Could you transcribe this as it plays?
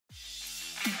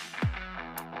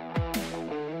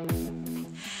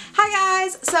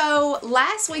guys, so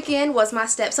last weekend was my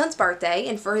stepson's birthday,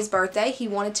 and for his birthday he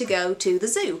wanted to go to the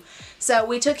zoo. So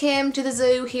we took him to the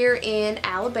zoo here in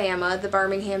Alabama, the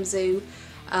Birmingham Zoo,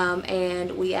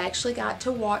 and we actually got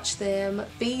to watch them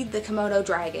feed the Komodo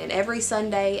dragon every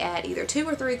Sunday at either 2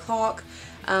 or 3 o'clock.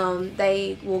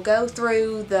 They will go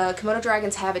through the Komodo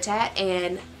dragon's habitat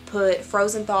and put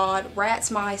frozen thawed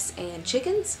rats, mice, and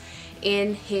chickens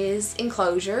in his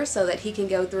enclosure so that he can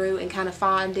go through and kind of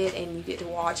find it, and you get to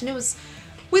watch. And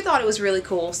we thought it was really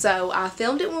cool, so I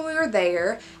filmed it when we were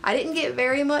there. I didn't get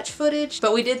very much footage,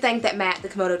 but we did think that Matt the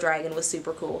Komodo dragon was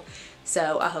super cool,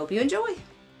 so I hope you enjoy.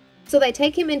 So they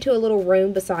take him into a little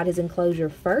room beside his enclosure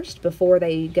first before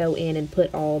they go in and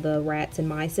put all the rats and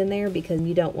mice in there, because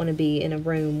you don't want to be in a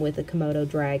room with a Komodo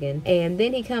dragon. And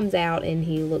then he comes out and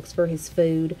he looks for his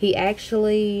food. He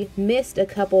actually missed a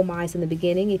couple mice in the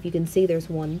beginning. If you can see, there's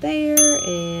one there,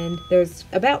 and there's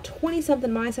about 20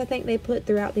 something mice I think they put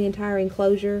throughout the entire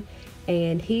enclosure.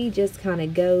 And he just kind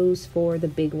of goes for the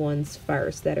big ones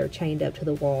first that are chained up to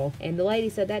the wall. And the lady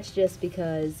said that's just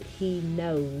because he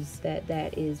knows that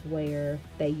that is where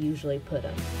they usually put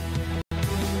them.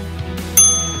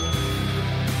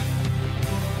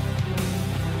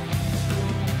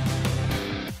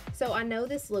 So I know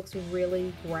this looks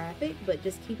really graphic, but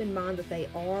just keep in mind that they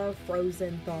are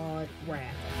frozen thawed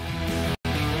rats.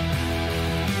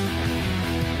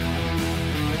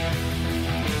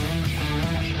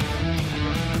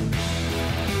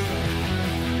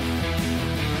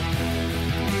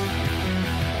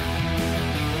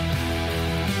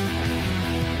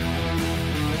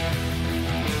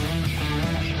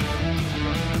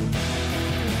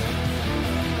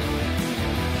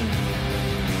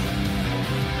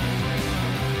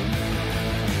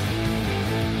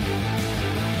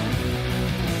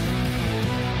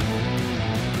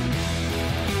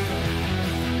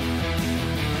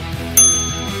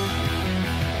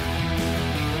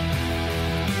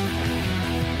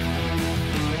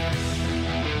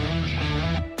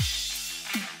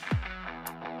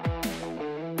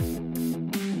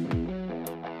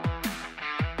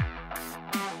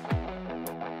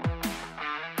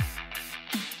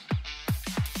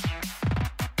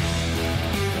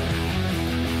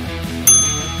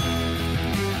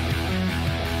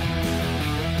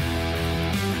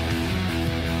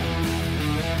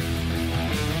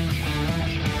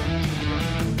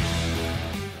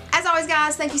 As always,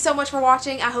 guys, thank you so much for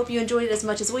watching. I hope you enjoyed it as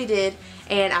much as we did,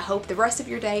 and I hope the rest of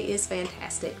your day is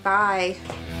fantastic. Bye.